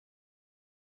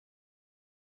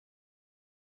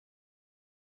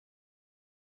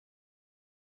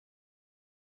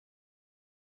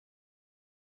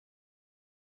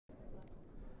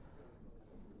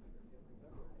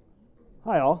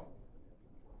Hi, all.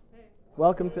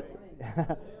 Welcome to.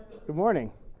 Good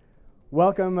morning.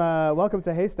 Welcome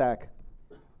to Haystack.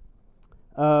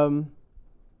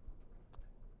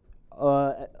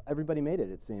 Everybody made it,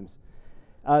 it seems.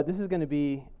 This is going to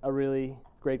be a really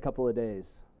great couple of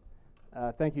days.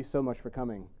 Thank you so much for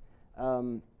coming.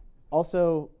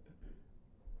 Also,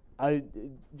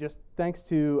 thanks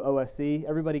to OSC.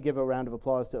 Everybody give a round of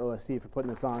applause to OSC for putting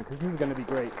this on, because this is going to be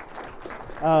great.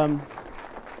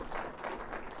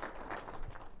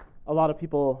 A lot of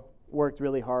people worked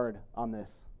really hard on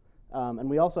this. And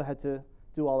we also had to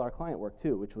do all our client work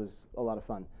too, which was a lot of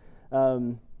fun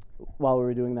while we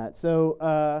were doing that.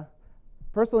 So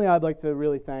personally, I'd like to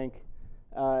really thank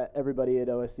everybody at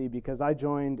OSC, because I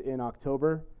joined in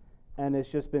October, and it's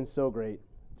just been so great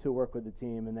to work with the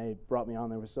team. And they brought me on.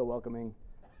 They were so welcoming.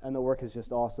 And the work is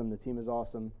just awesome. The team is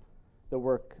awesome. The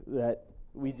work that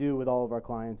we do with all of our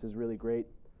clients is really great.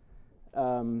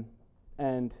 And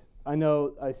I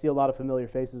know I see a lot of familiar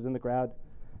faces in the crowd,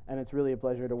 and it's really a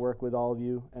pleasure to work with all of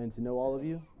you and to know all of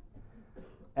you.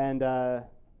 And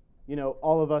you know,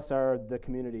 all of us are the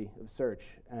community of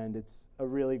search, and it's a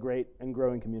really great and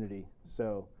growing community.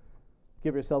 So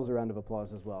give yourselves a round of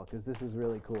applause as well, because this is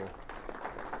really cool.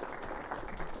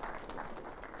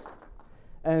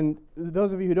 And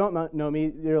those of you who don't know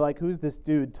me, you're like, who's this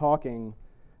dude talking?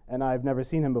 And I've never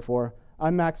seen him before.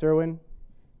 I'm Max Irwin.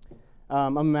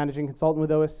 I'm a managing consultant with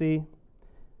OSC.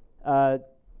 I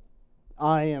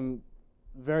am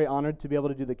very honored to be able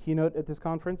to do the keynote at this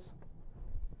conference.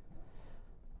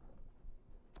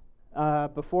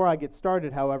 Before I get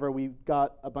started, however, we've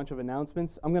got a bunch of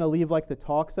announcements. I'm going to leave the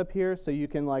talks up here so you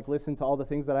can listen to all the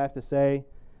things that I have to say,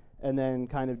 and then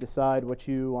kind of decide what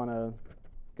you want to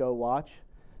go watch.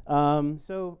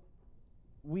 So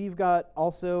we've got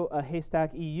also a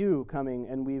Haystack EU coming,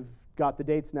 and we've got the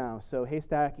dates now. So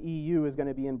Haystack EU is going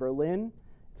to be in Berlin.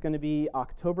 It's going to be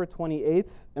October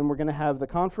 28th, and we're going to have the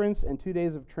conference and 2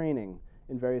 days of training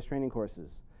in various training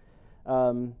courses.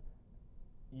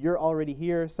 You're already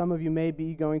here. Some of you may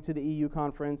be going to the EU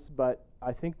conference, but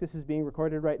I think this is being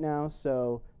recorded right now.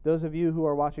 So those of you who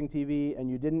are watching TV and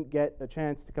you didn't get a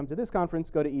chance to come to this conference,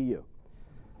 go to EU.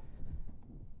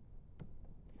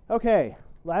 Okay,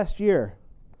 last year.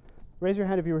 Raise your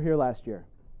hand if you were here last year.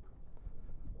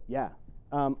 Yeah.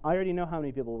 I already know how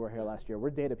many people were here last year. We're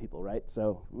data people, right?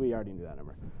 So we already knew that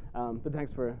number. But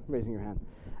thanks for raising your hand.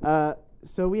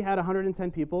 So we had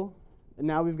 110 people, and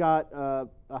now we've got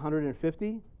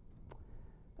 150.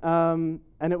 And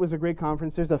it was a great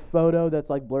conference. There's a photo that's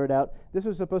blurred out. This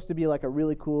was supposed to be a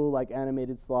really cool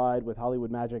animated slide with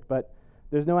Hollywood magic, but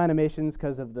there's no animations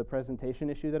because of the presentation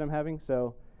issue that I'm having.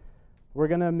 So we're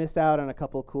going to miss out on a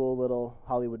couple cool little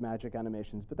Hollywood magic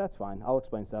animations, but that's fine. I'll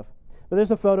explain stuff. But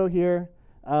there's a photo here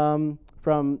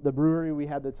from the brewery. We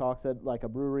had the talks at a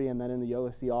brewery and then in the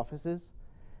OSC offices.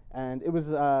 And it was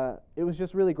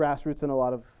just really grassroots and a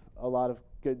lot of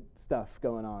good stuff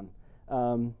going on.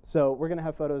 So we're going to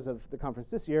have photos of the conference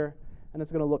this year, and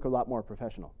it's going to look a lot more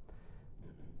professional.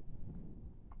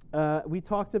 We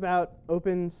talked about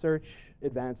open search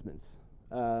advancements.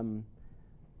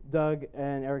 Doug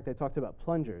and Eric, they talked about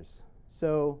plungers.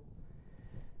 So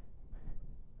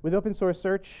with open source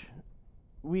search,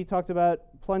 we talked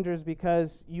about plungers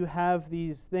because you have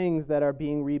these things that are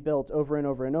being rebuilt over and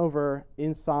over and over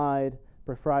inside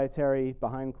proprietary,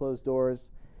 behind closed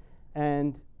doors.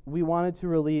 And we wanted to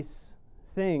release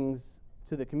things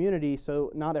to the community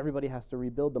so not everybody has to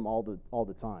rebuild them all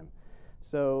the time.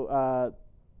 So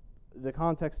the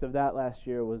context of that last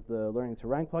year was the Learning to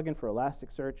Rank plugin for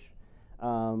Elasticsearch.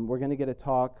 We're going to get a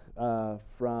talk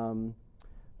from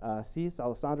Cease.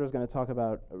 Alessandro is going to talk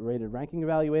about Rated Ranking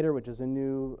Evaluator, which is a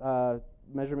new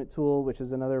measurement tool, which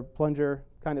is another plunger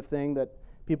kind of thing that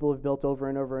people have built over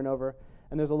and over and over.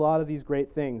 And there's a lot of these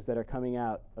great things that are coming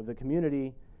out of the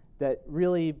community that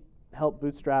really help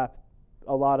bootstrap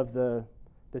a lot of the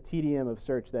tedium of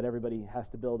search that everybody has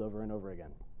to build over and over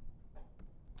again.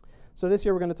 So this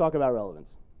year we're going to talk about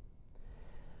relevance.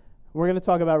 We're going to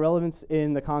talk about relevance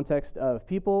in the context of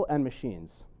people and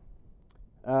machines.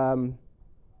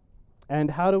 And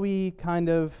how do we kind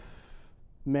of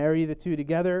marry the two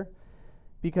together?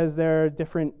 Because there are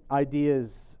different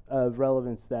ideas of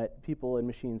relevance that people and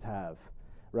machines have,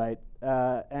 right?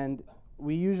 And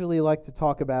we usually like to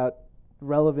talk about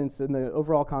relevance in the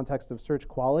overall context of search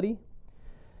quality.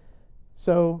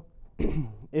 So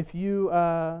if you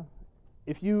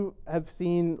have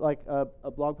seen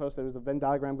a blog post, there was a Venn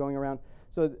diagram going around.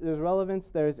 So there's relevance,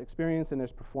 there's experience, and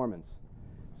there's performance.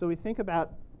 So we think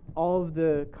about all of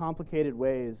the complicated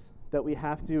ways that we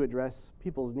have to address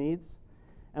people's needs,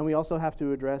 and we also have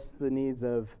to address the needs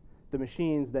of the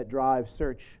machines that drive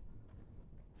search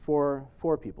for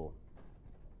people.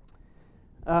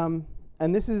 And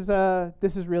this is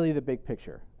really the big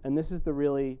picture, and this is the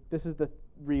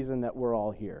reason that we're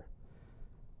all here.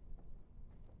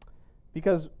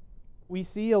 Because we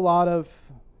see a lot of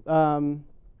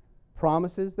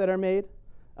promises that are made.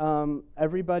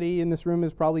 Everybody in this room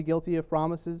is probably guilty of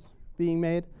promises being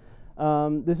made.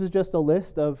 This is just a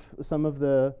list of some of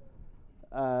the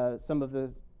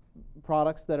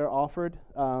products that are offered,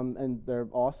 and they're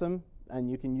awesome, and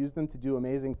you can use them to do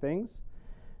amazing things.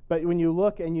 But when you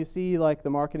look and you see like the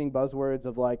marketing buzzwords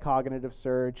of like cognitive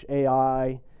search,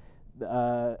 AI,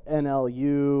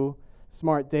 NLU,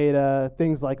 smart data,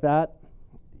 things like that,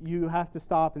 you have to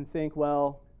stop and think,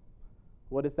 well,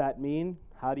 what does that mean?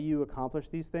 How do you accomplish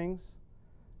these things?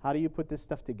 How do you put this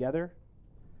stuff together?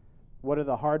 What are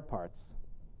the hard parts?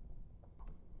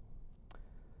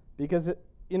 Because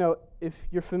if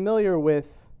you're familiar with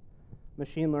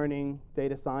machine learning,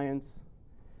 data science,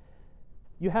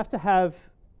 you have to have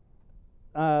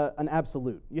an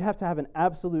absolute. You have to have an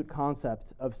absolute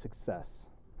concept of success.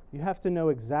 You have to know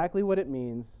exactly what it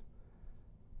means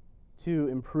to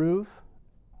improve,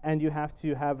 and you have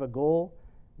to have a goal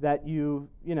that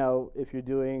if you're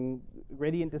doing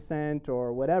gradient descent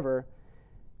or whatever,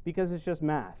 because it's just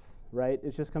math, right?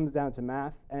 It just comes down to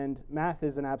math, and math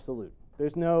is an absolute.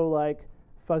 There's no like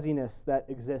fuzziness that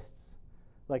exists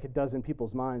like it does in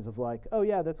people's minds of like, oh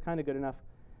yeah, that's kind of good enough.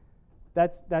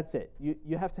 That's it.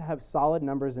 You have to have solid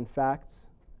numbers and facts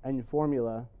and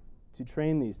formula to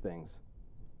train these things.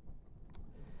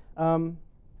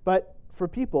 But for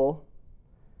people,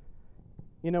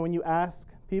 when you ask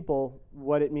people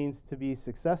what it means to be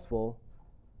successful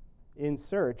in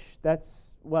search,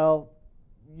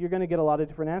 you're going to get a lot of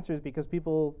different answers because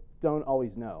people don't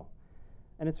always know.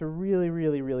 And it's a really,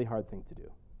 really, really hard thing to do.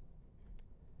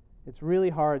 It's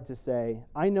really hard to say,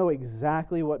 I know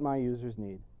exactly what my users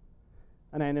need,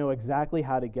 and I know exactly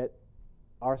how to get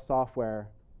our software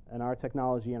and our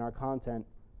technology and our content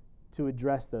to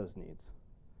address those needs.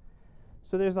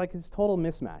 So there's like this total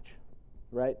mismatch,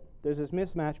 right? There's this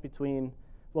mismatch between,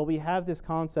 well, we have this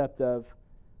concept of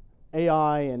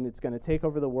AI and it's going to take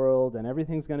over the world and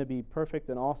everything's going to be perfect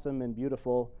and awesome and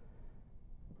beautiful,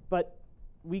 but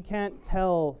we can't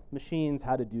tell machines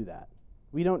how to do that.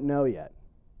 We don't know yet.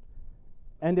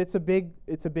 And it's a big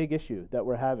issue that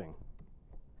we're having.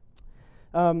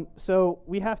 So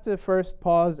we have to first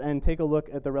pause and take a look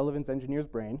at the relevance engineer's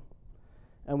brain,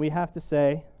 and we have to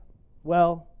say,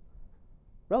 well,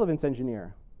 relevance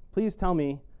engineer, please tell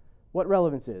me what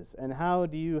relevance is and how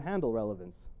do you handle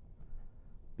relevance?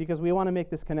 Because we want to make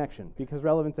this connection, because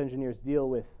relevance engineers deal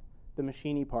with the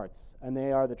machine-y parts, and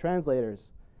they are the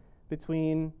translators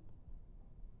between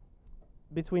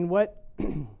what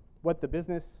what the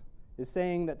business is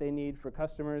saying that they need for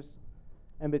customers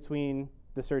and between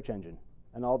the search engine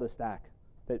and all the stack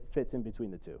that fits in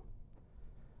between the two.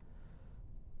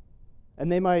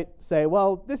 And they might say,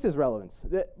 well, this is relevance.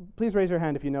 Please raise your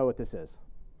hand if you know what this is.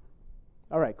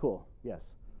 All right, cool.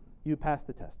 Yes, you passed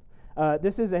the test.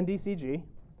 This is NDCG.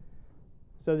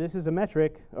 So this is a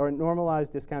metric, or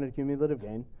normalized discounted cumulative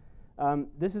gain.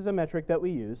 This is a metric that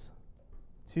we use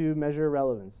to measure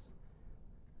relevance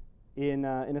in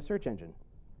a search engine.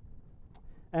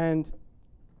 And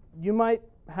you might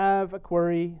have a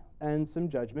query and some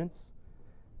judgments,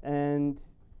 and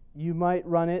you might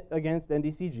run it against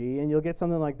NDCG, and you'll get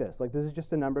something like this. Like, this is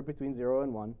just a number between 0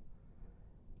 and 1.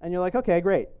 And you're like, OK,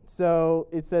 great. So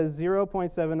it says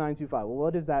 0.7925. Well,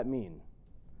 what does that mean?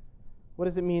 What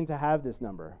does it mean to have this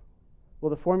number? Well,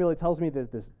 the formula tells me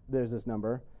that there's this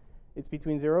number. It's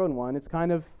between 0 and 1. It's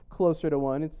kind of closer to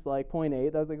 1. It's like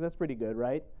 0.8. That's pretty good,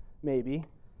 right? Maybe.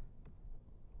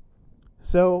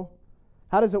 So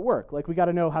how does it work? Like, we got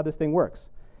to know how this thing works.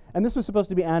 And this was supposed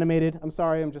to be animated. I'm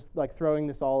sorry, I'm just like throwing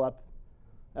this all up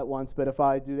at once. But if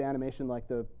I do the animation,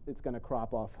 it's going to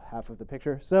crop off half of the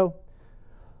picture. So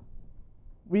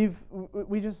we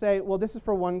just say, well, this is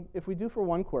for one. If we do for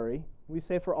one query, we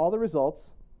say for all the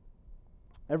results,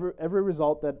 every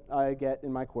result that I get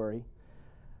in my query,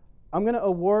 I'm going to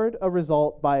award a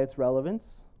result by its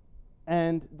relevance.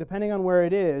 And depending on where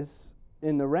it is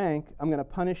in the rank, I'm going to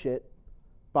punish it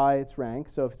by its rank.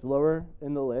 So if it's lower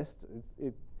in the list,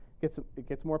 it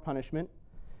gets more punishment.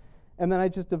 And then I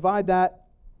just divide that,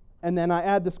 and then I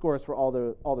add the scores for all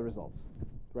the results,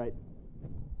 right?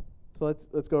 So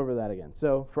let's go over that again.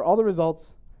 So for all the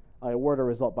results, I award a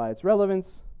result by its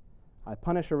relevance, I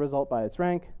punish a result by its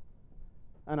rank,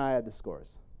 and I add the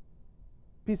scores.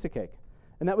 Piece of cake.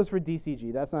 And that was for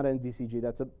DCG. That's not NDCG.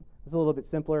 It's a little bit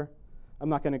simpler. I'm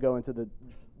not going to go into the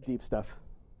deep stuff.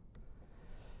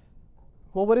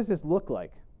 well, what does this look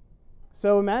like?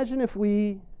 So imagine if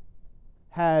we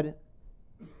had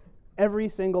every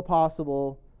single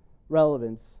possible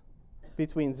relevance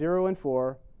between 0 and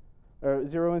 4, or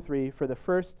 0 and 3 for the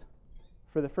first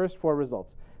 4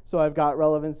 results. So I've got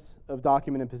relevance of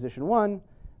document in position 1,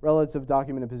 relevance of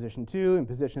document in position 2, in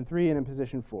position 3, and in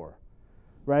position 4.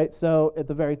 Right? So at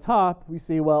the very top, we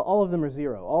see, well, all of them are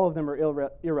 0. All of them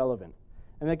are irrelevant.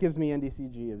 And that gives me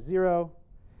NDCG of 0.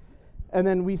 And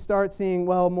then we start seeing,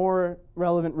 well, more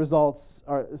relevant results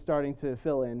are starting to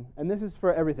fill in. And this is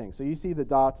for everything. So you see the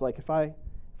dots. Like if I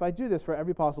do this for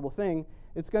every possible thing,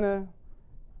 it's going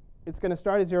to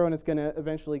start at 0 and it's going to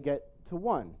eventually get to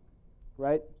 1,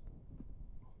 right?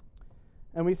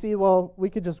 And we see, well, we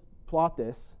could just plot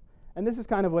this. And this is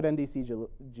kind of what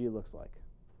NDCG looks like,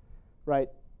 right?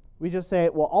 We just say,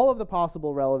 well, all of the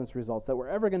possible relevance results that we're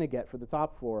ever going to get for the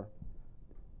top 4,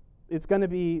 it's going to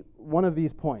be one of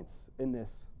these points in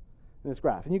this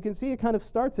graph. And you can see it kind of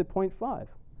starts at 0.5.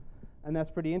 And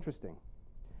that's pretty interesting.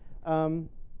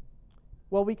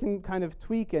 Well, we can kind of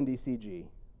tweak NDCG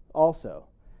also.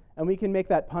 And we can make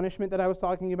that punishment that I was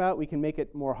talking about, we can make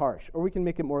it more harsh, or we can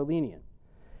make it more lenient.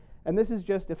 And this is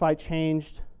just if I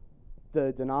changed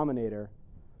the denominator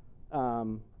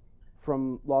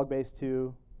from log base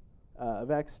 2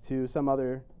 of x to some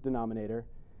other denominator.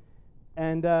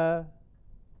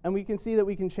 And we can see that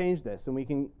we can change this, and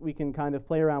we can kind of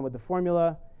play around with the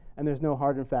formula, and there's no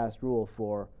hard and fast rule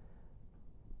for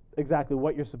exactly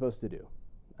what you're supposed to do.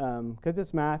 Because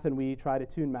it's math, and we try to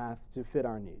tune math to fit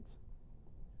our needs.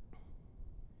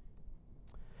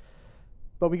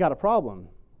 But we got a problem,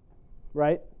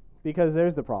 right? Because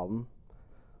there's the problem.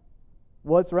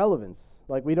 What's relevance?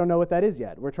 Like, we don't know what that is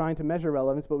yet. We're trying to measure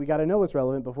relevance, but we got to know what's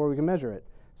relevant before we can measure it.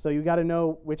 So you got to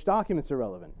know which documents are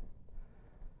relevant.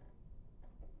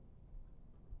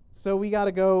 So we got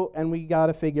to go and we got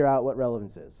to figure out what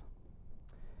relevance is.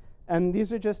 And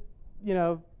these are just,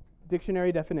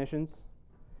 dictionary definitions.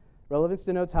 Relevance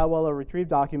denotes how well a retrieved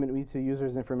document meets a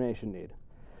user's information need.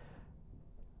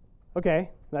 Okay,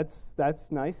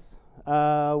 that's nice.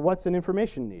 What's an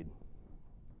information need?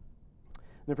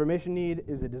 An information need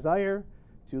is a desire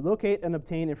to locate and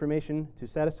obtain information to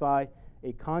satisfy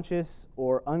a conscious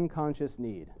or unconscious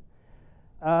need.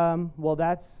 Well,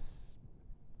 that's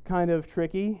kind of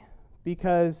tricky,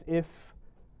 because if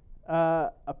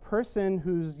a person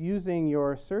who's using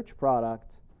your search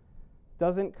product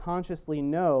doesn't consciously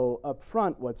know up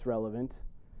front what's relevant,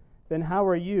 then how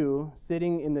are you,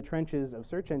 sitting in the trenches of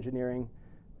search engineering,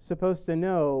 supposed to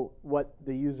know what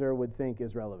the user would think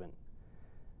is relevant?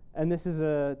 And this is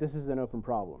an open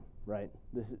problem, right?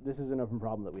 This is an open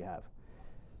problem that we have.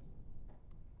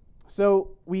 So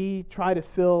we try to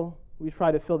fill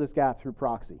this gap through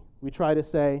proxy. We try to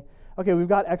say, okay, we've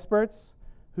got experts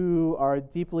who are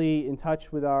deeply in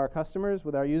touch with our customers,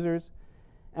 with our users,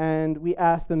 and we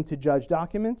ask them to judge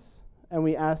documents, and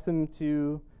we ask them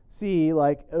to see,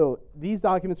 like, oh, these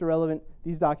documents are relevant,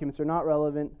 these documents are not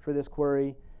relevant for this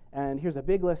query, and here's a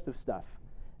big list of stuff.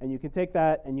 And you can take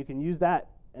that, and you can use that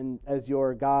as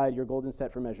your guide, your golden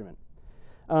set for measurement.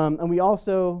 And we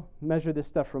also measure this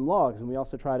stuff from logs, and we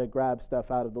also try to grab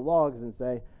stuff out of the logs and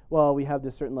say, well, we have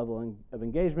this certain level of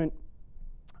engagement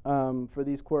for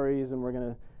these queries, and we're going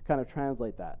to kind of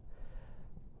translate that.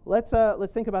 Let's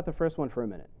think about the first one for a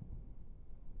minute.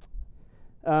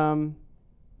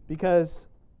 Because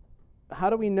how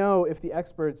do we know if the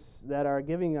experts that are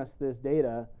giving us this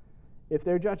data, if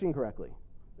they're judging correctly?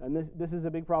 And this is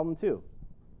a big problem too.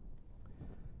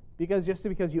 Because just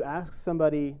because you ask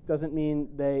somebody doesn't mean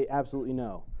they absolutely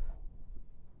know.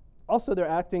 Also, they're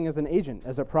acting as an agent,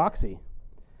 as a proxy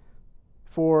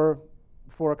for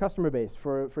a customer base,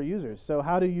 for users. So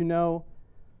how do you know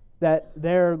that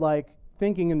they're like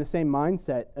thinking in the same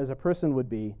mindset as a person would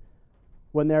be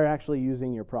when they're actually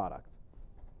using your product?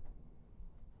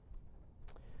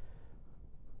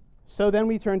 So then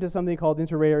we turn to something called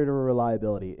inter-rater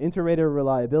reliability. Inter-rater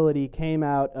reliability came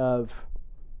out of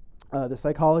the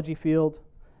psychology field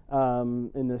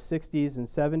in the 60s and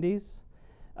 70s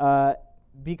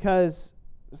because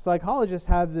psychologists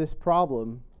have this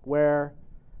problem where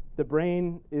the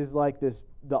brain is like the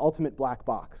ultimate black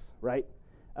box, right?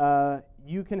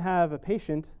 You can have a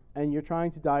patient, and you're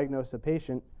trying to diagnose a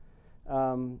patient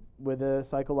with a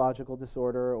psychological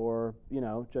disorder, or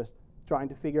just trying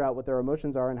to figure out what their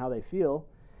emotions are and how they feel.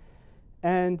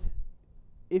 And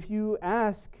if you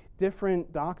ask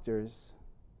different doctors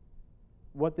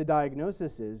what the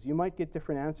diagnosis is, you might get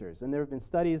different answers. And there have been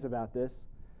studies about this,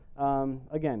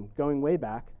 again, going way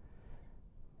back.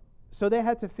 So they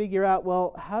had to figure out,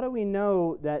 well, how do we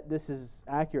know that this is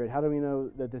accurate? How do we know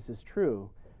that this is true?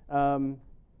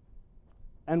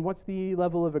 And what's the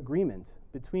level of agreement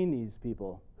between these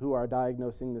people who are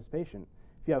diagnosing this patient?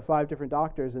 If you have 5 different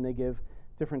doctors and they give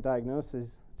different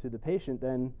diagnoses to the patient,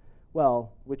 then,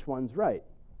 well, which one's right?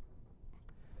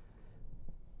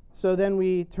 So then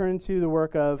we turn to the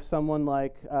work of someone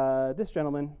like this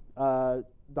gentleman,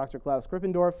 Dr. Klaus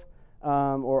Krippendorf,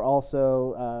 or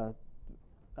also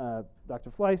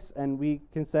Dr. Fleiss, and we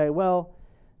can say, well,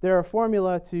 there are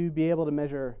formula to be able to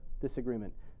measure this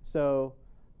agreement. So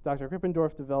Dr.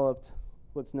 Krippendorf developed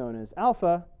what's known as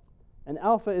alpha, and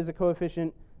alpha is a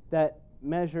coefficient that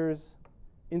measures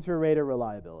inter-rater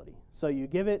reliability. So you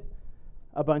give it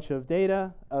a bunch of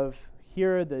data of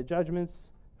here are the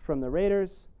judgments from the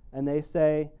raters, and they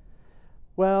say,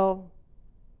 well,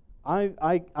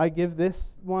 I give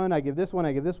this one, I give this one,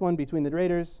 I give this one between the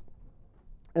raters,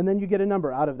 and then you get a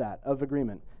number out of that, of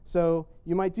agreement. So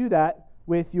you might do that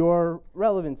with your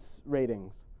relevance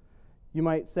ratings. You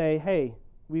might say, hey,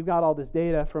 we've got all this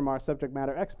data from our subject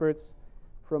matter experts,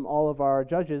 from all of our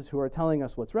judges who are telling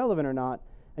us what's relevant or not,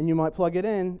 and you might plug it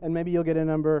in, and maybe you'll get a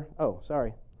number. Oh,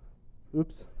 sorry.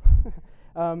 Oops.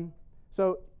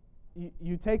 So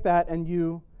you take that and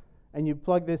you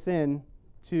plug this in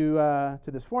to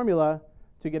this formula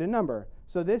to get a number.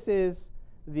 So this is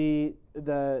the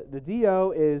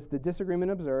DO is the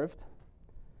disagreement observed,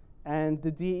 and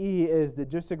the DE is the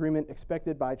disagreement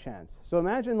expected by chance. So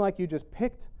imagine like you just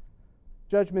picked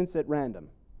judgments at random,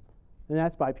 and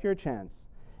that's by pure chance.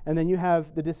 And then you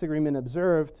have the disagreement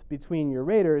observed between your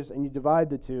raters, and you divide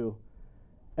the two,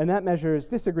 and that measures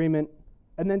disagreement,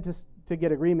 and then to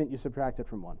get agreement, you subtract it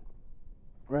from 1.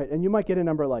 Right? And you might get a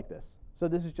number like this. So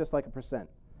this is just like a percent.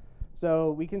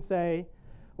 So we can say,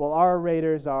 well, our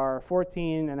raters are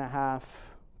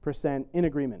 14.5% in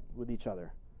agreement with each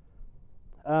other.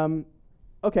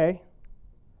 Okay,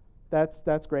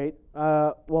 that's great.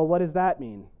 Well, what does that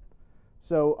mean?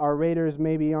 So our raters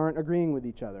maybe aren't agreeing with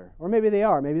each other, or maybe they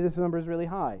are. Maybe this number is really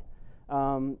high,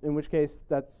 in which case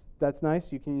that's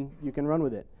nice. You can run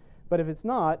with it. But if it's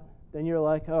not, then you're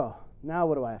like, oh, now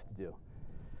what do I have to do?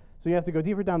 So you have to go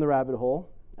deeper down the rabbit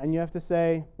hole, and you have to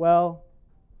say, well,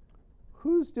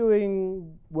 who's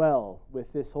doing well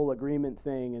with this whole agreement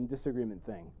thing and disagreement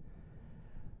thing?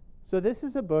 So this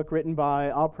is a book written by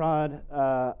Arpad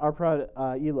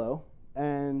Elo,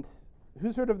 and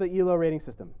who's heard of the Elo rating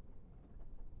system?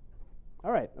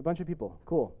 All right, a bunch of people.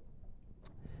 Cool.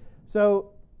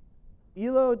 So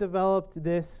Elo developed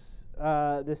this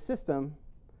system,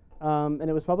 and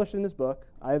it was published in this book.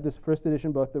 I have this first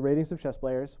edition book, The Ratings of Chess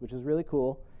Players, which is really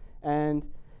cool. And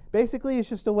basically, it's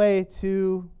just a way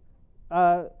to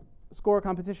score a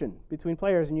competition between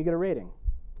players, and you get a rating.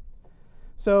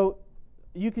 So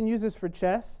you can use this for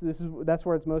chess. That's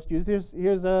where it's most used.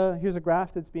 Here's a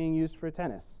graph that's being used for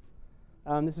tennis.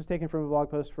 This is taken from a blog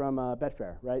post from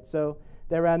Betfair, right? So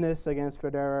they ran this against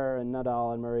Federer and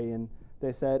Nadal and Murray, and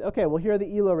they said, okay, well, here are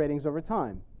the ELO ratings over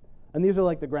time. And these are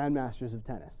like the grandmasters of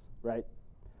tennis, right?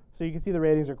 So you can see the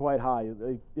ratings are quite high.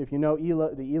 If you know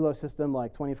the ELO system,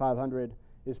 like 2,500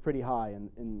 is pretty high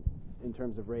in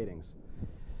terms of ratings.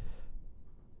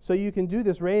 So you can do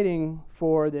this rating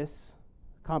for this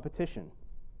competition.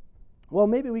 Well,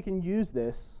 maybe we can use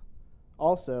this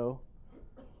also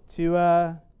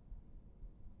to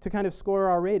kind of score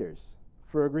our raters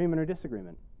for agreement or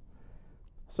disagreement.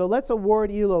 So let's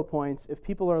award ELO points if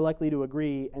people are likely to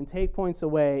agree, and take points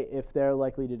away if they're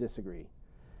likely to disagree.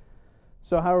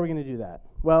 So how are we going to do that?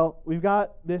 Well, we've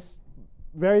got this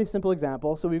very simple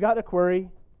example. So we've got a query,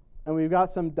 and we've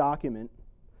got some document,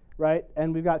 right?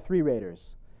 And we've got 3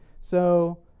 raters.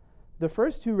 So the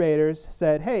first 2 raters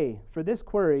said, hey, for this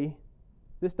query,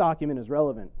 this document is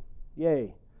relevant.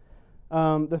 Yay.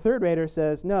 The third rater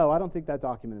says, no, I don't think that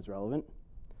document is relevant.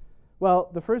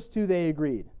 Well, the first 2, they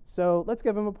agreed. So let's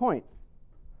give them a point.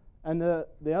 And the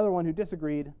other one who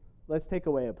disagreed, let's take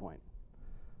away a point.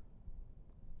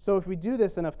 So if we do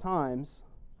this enough times,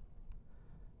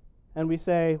 and we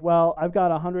say, well, I've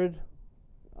got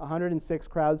 106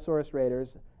 crowdsourced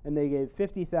raters, and they gave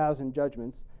 50,000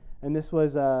 judgments, and this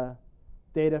was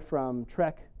data from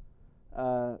Trek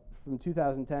from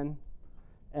 2010,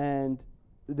 and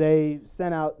they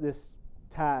sent out this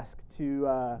task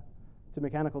to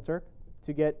Mechanical Turk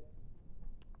to get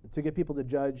people to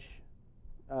judge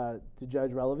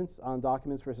relevance on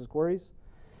documents versus queries.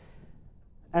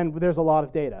 And there's a lot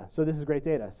of data, so this is great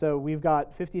data. So we've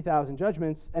got 50,000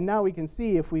 judgments, and now we can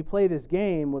see if we play this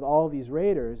game with all these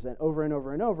raters and over and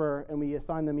over and over, and we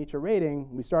assign them each a rating.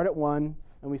 We start at 1,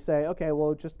 and we say, okay, well,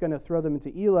 we're just going to throw them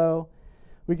into ELO.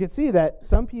 We can see that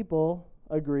some people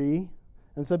agree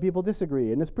and some people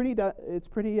disagree, and it's pretty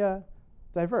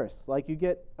diverse. Like, you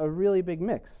get a really big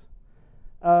mix.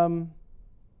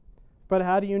 But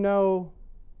how do you know,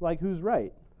 like, who's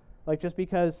right? Like, just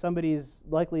because somebody's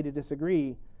likely to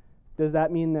disagree, does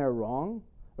that mean they're wrong?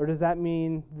 Or does that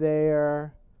mean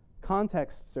their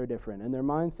contexts are different and their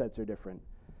mindsets are different?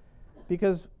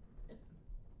 Because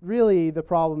really the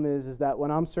problem is that when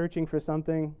I'm searching for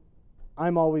something,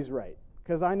 I'm always right.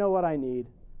 Because I know what I need.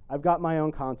 I've got my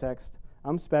own context.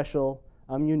 I'm special.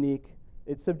 I'm unique.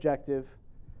 It's subjective.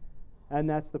 And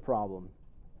that's the problem.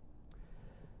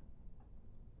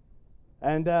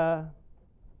 And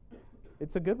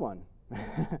it's a good one.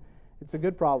 It's a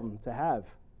good problem to have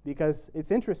because it's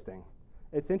interesting.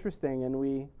 It's interesting, and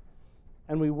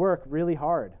we work really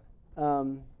hard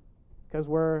because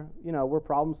we're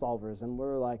problem solvers, and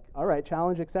we're like, all right,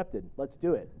 challenge accepted. Let's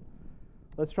do it.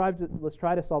 Let's try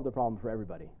to solve the problem for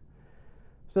everybody.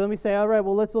 So then we say, all right,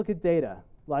 well, let's look at data.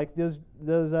 Like those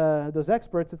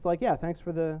experts, it's like, yeah, thanks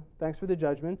for the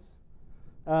judgments.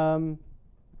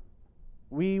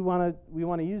 We want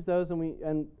to use those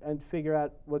and figure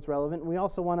out what's relevant. And we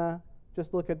also want to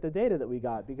just look at the data that we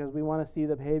got because we want to see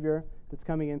the behavior that's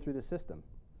coming in through the system.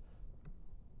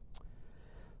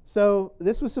 So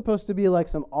this was supposed to be like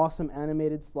some awesome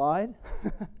animated slide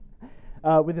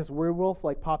with this werewolf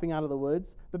like popping out of the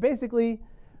woods. But basically,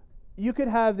 you could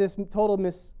have this total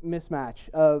mismatch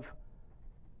of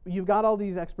you've got all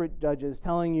these expert judges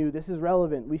telling you this is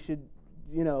relevant. We should,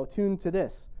 tune to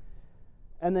this.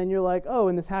 And then you're like, oh,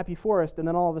 in this happy forest, and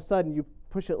then all of a sudden you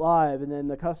push it live, and then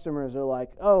the customers are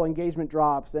like, oh, engagement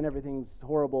drops, and everything's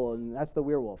horrible, and that's the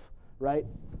werewolf, right?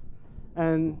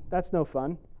 And that's no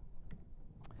fun.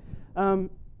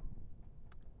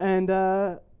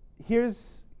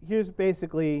 Here's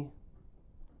basically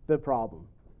the problem.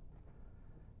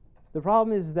 The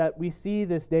problem is that we see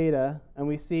this data, and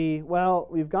we see, well,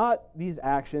 we've got these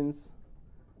actions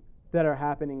that are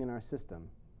happening in our system.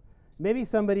 Maybe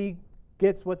somebody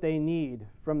gets what they need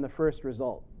from the first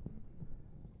result.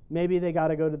 Maybe they got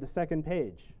to go to the second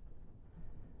page.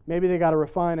 Maybe they got to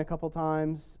refine a couple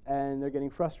times and they're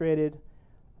getting frustrated.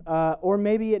 Or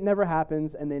maybe it never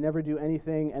happens and they never do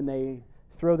anything and they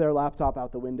throw their laptop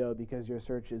out the window because your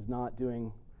search is not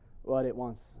doing what it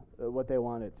wants, what they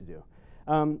want it to do.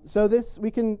 So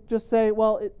we can just say,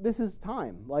 well, this is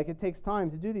time. Like, it takes time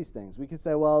to do these things. We could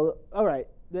say, well, all right,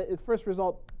 the first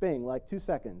result, bing, like 2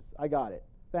 seconds. I got it.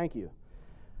 Thank you.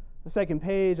 The second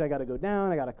page, I got to go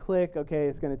down. I got to click. OK,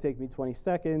 it's going to take me 20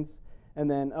 seconds. And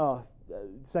then, oh, the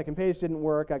second page didn't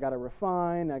work. I got to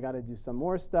refine. I got to do some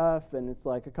more stuff. And it's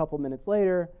like a couple minutes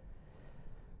later.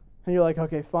 And you're like,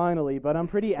 OK, finally. But I'm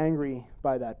pretty angry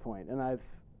by that point. And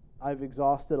I've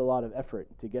exhausted a lot of effort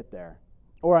to get there.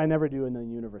 Or I never do, and then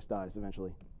the universe dies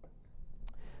eventually.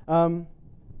 So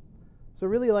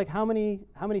really, like, how many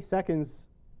seconds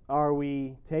are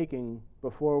we taking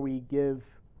before we give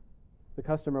the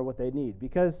customer what they need?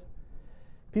 Because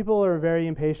people are very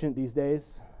impatient these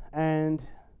days. And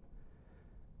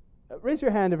raise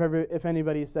your hand if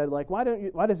anybody said, like, why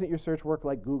doesn't your search work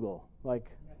like Google?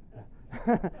 Like,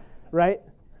 right?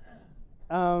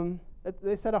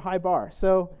 They set a high bar.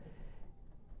 So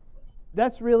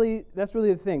that's really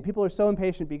the thing. People are so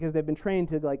impatient because they've been trained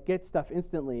to like get stuff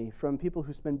instantly from people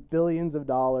who spend billions of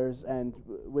dollars and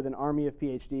with an army of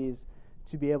PhDs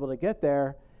to be able to get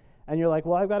there. And you're like,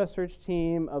 well, I've got a search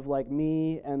team of like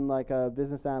me and like a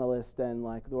business analyst and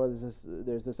like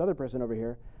there's this other person over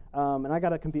here, and I got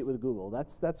to compete with Google.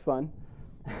 That's fun.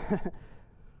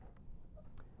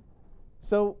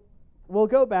 So we'll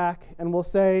go back and we'll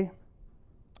say,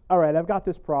 all right, I've got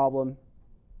this problem.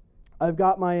 I've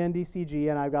got my NDCG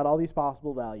and I've got all these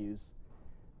possible values.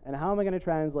 And how am I going to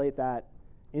translate that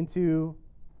into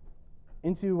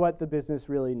what the business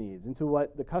really needs, into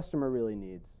what the customer really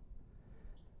needs?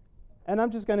 And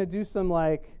I'm just going to do some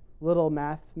like little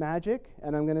math magic,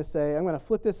 and I'm going to say, I'm going to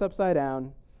flip this upside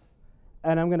down,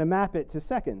 and I'm going to map it to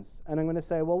seconds. And I'm going to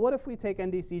say, well, what if we take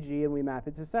NDCG and we map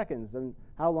it to seconds, and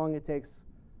how long it takes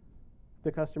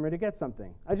the customer to get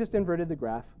something? I just inverted the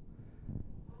graph.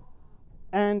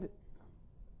 And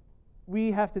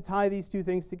we have to tie these two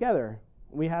things together.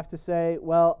 We have to say,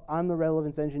 well, I'm the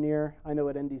relevance engineer. I know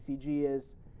what NDCG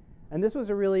is. And this was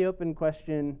a really open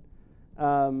question.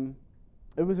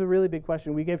 It was a really big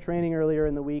question. We gave training earlier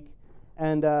in the week,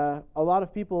 and a lot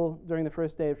of people during the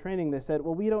first day of training, they said,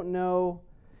 well, we don't know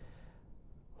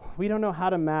how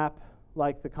to map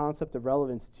like the concept of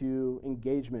relevance to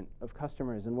engagement of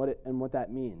customers and what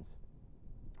that means.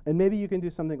 And maybe you can do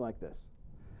something like this.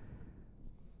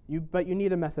 But you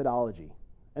need a methodology.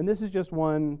 And this is just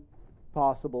one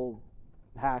possible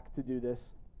hack to do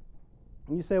this.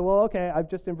 And you say, well, OK, I've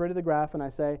just inverted the graph, and I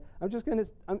say, I'm just going to,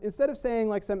 instead of saying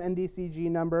like some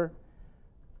NDCG number,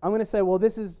 I'm going to say, well,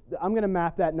 I'm going to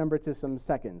map that number to some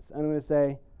seconds. I'm going to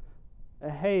say,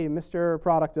 hey, Mr.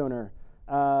 Product Owner,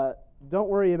 don't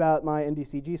worry about my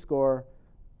NDCG score.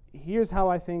 Here's how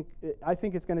I think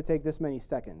it's going to take this many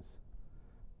seconds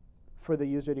for the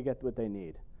user to get what they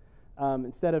need,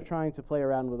 instead of trying to play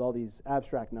around with all these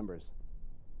abstract numbers.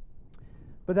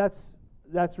 But that's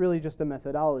really just a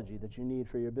methodology that you need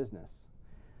for your business.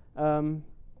 And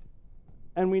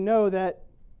we know that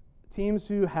teams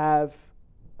who have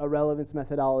a relevance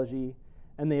methodology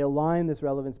and they align this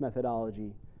relevance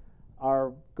methodology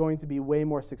are going to be way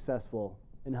more successful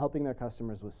in helping their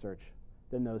customers with search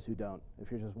than those who don't. If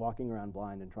you're just walking around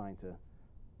blind and trying to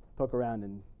poke around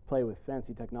and play with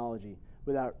fancy technology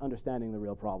without understanding the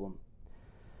real problem.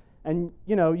 And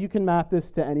you can map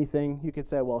this to anything. You could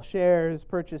say, well, shares,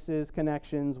 purchases,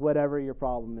 connections, whatever your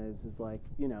problem is like,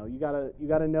 you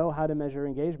gotta know how to measure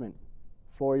engagement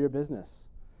for your business.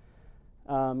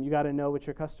 You gotta know what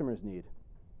your customers need.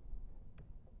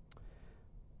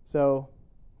 So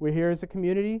we're here as a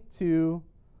community to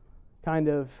kind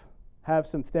of have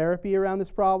some therapy around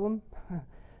this problem,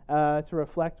 to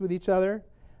reflect with each other,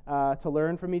 to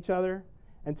learn from each other,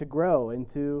 and to grow and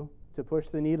to push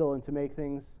the needle and to make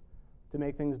things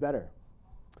better.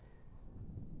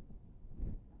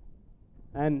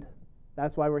 And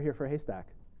that's why we're here for Haystack.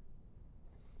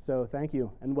 So thank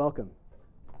you and welcome.